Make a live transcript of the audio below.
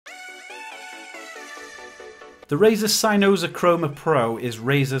The Razer Cynosa Chroma Pro is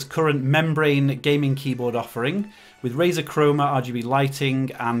Razer's current membrane gaming keyboard offering with Razer Chroma RGB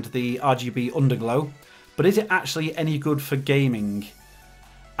lighting and the RGB underglow. But is it actually any good for gaming?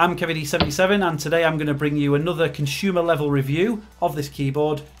 I'm KevinD77 and today I'm going to bring you another consumer level review of this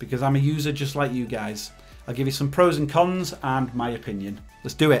keyboard because I'm a user just like you guys. I'll give you some pros and cons and my opinion.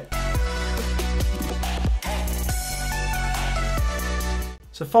 Let's do it.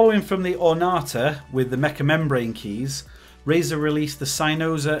 So following from the Ornata with the mecha membrane keys, Razer released the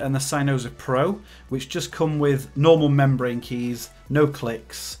Cynosa and the Cynosa Pro, which just come with normal membrane keys, no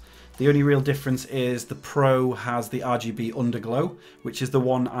clicks. The only real difference is the Pro has the RGB underglow, which is the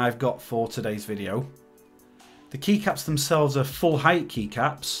one I've got for today's video. The keycaps themselves are full height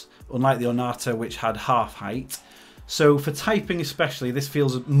keycaps, unlike the Ornata which had half height. So for typing especially, this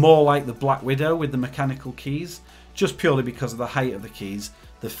feels more like the Black Widow with the mechanical keys, just purely because of the height of the keys.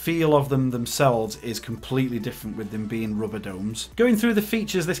 The feel of them themselves is completely different with them being rubber domes. Going through the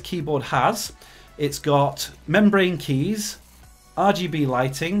features this keyboard has, it's got membrane keys, RGB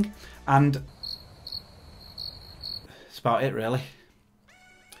lighting, and that's about it really.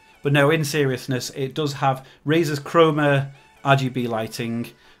 But no, in seriousness, it does have Razer's Chroma RGB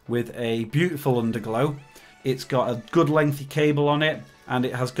lighting with a beautiful underglow. It's got a good lengthy cable on it, and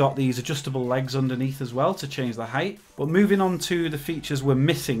it has got these adjustable legs underneath as well to change the height. But moving on to the features we're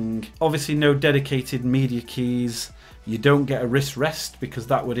missing, obviously no dedicated media keys. You don't get a wrist rest because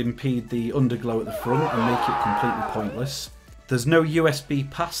that would impede the underglow at the front and make it completely pointless. There's no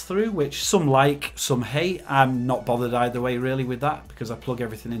USB pass-through, which some like, some hate. I'm not bothered either way really with that because I plug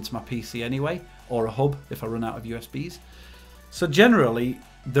everything into my PC anyway, or a hub if I run out of USBs. So generally,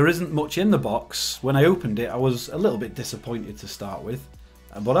 there isn't much in the box. When I opened it, I was a little bit disappointed to start with.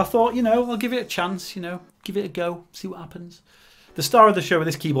 But I thought, you know, I'll give it a chance, you know, give it a go, see what happens. The star of the show with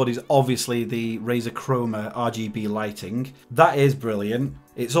this keyboard is obviously the Razer Chroma RGB lighting. That is brilliant.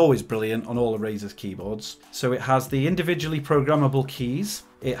 It's always brilliant on all of Razer's keyboards. So it has the individually programmable keys.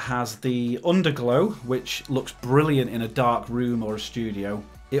 It has the underglow, which looks brilliant in a dark room or a studio.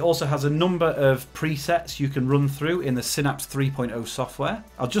 It also has a number of presets you can run through in the Synapse 3.0 software.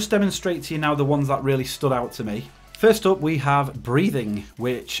 I'll just demonstrate to you now the ones that really stood out to me. First up we have breathing,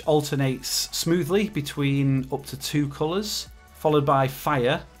 which alternates smoothly between up to 2 colours, followed by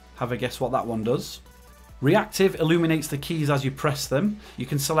fire. Have a guess what that one does. Reactive illuminates the keys as you press them. You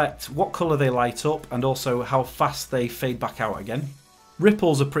can select what colour they light up and also how fast they fade back out again.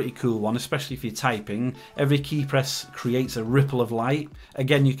 Ripple's a pretty cool one, especially if you're typing. Every key press creates a ripple of light.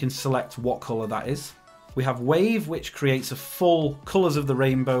 Again, you can select what colour that is. We have wave, which creates a full colours of the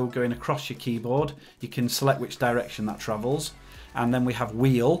rainbow going across your keyboard. You can select which direction that travels. And then we have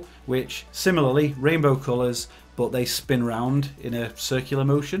wheel, which similarly, rainbow colours, but they spin round in a circular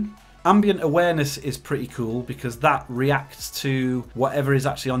motion. Ambient awareness is pretty cool because that reacts to whatever is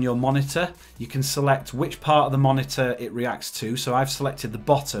actually on your monitor. You can select which part of the monitor it reacts to. So I've selected the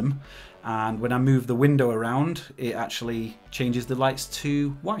bottom, and when I move the window around, it actually changes the lights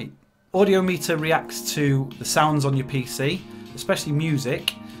to white. Audio meter reacts to the sounds on your PC, especially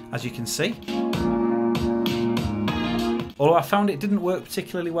music, as you can see. Although I found it didn't work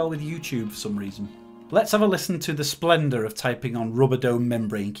particularly well with YouTube for some reason. Let's have a listen to the splendour of typing on rubber dome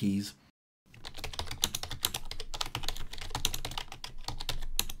membrane keys.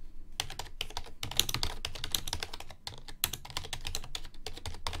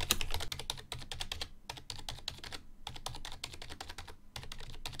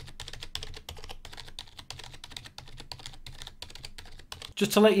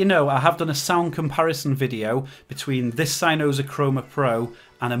 Just to let you know, I have done a sound comparison video between this Cynosa Chroma Pro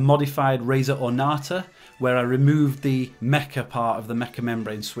and a modified Razer Ornata, where I removed the mecha part of the mecha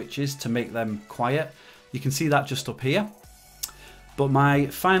membrane switches to make them quiet. You can see that just up here. But my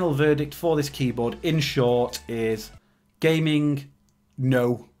final verdict for this keyboard, in short, is gaming,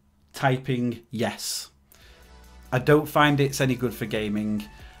 no. Typing, yes. I don't find it's any good for gaming.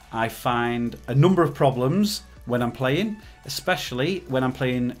 I find a number of problems when I'm playing, especially when I'm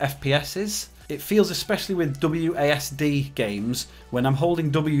playing FPSs. It feels, especially with WASD games, when I'm holding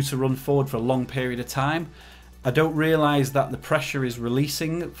W to run forward for a long period of time, I don't realise that the pressure is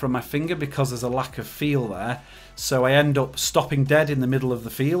releasing from my finger because there's a lack of feel there. So I end up stopping dead in the middle of the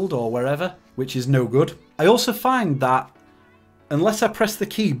field or wherever, which is no good. I also find that unless I press the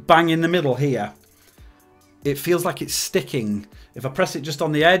key bang in the middle here, it feels like it's sticking. If I press it just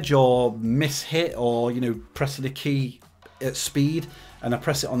on the edge or miss hit, or, you know, pressing a key at speed and I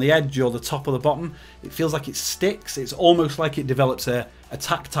press it on the edge or the top or the bottom, it feels like it sticks. It's almost like it develops a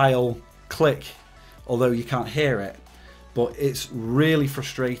tactile click, although you can't hear it. But it's really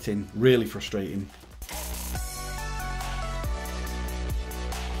frustrating, really frustrating.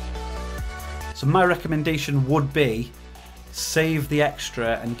 So my recommendation would be save the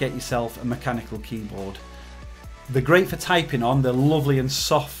extra and get yourself a mechanical keyboard. They're great for typing on, they're lovely and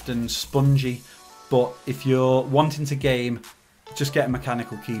soft and spongy, but if you're wanting to game, just get a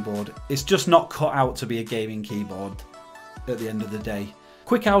mechanical keyboard. It's just not cut out to be a gaming keyboard at the end of the day.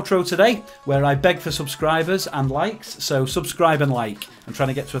 Quick outro today, where I beg for subscribers and likes, so subscribe and like. I'm trying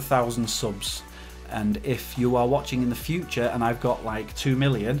to get to 1,000 subs. And if you are watching in the future and I've got like 2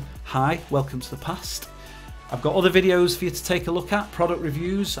 million, hi, welcome to the past. I've got other videos for you to take a look at, product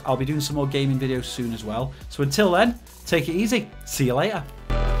reviews. I'll be doing some more gaming videos soon as well. So until then, take it easy. See you later.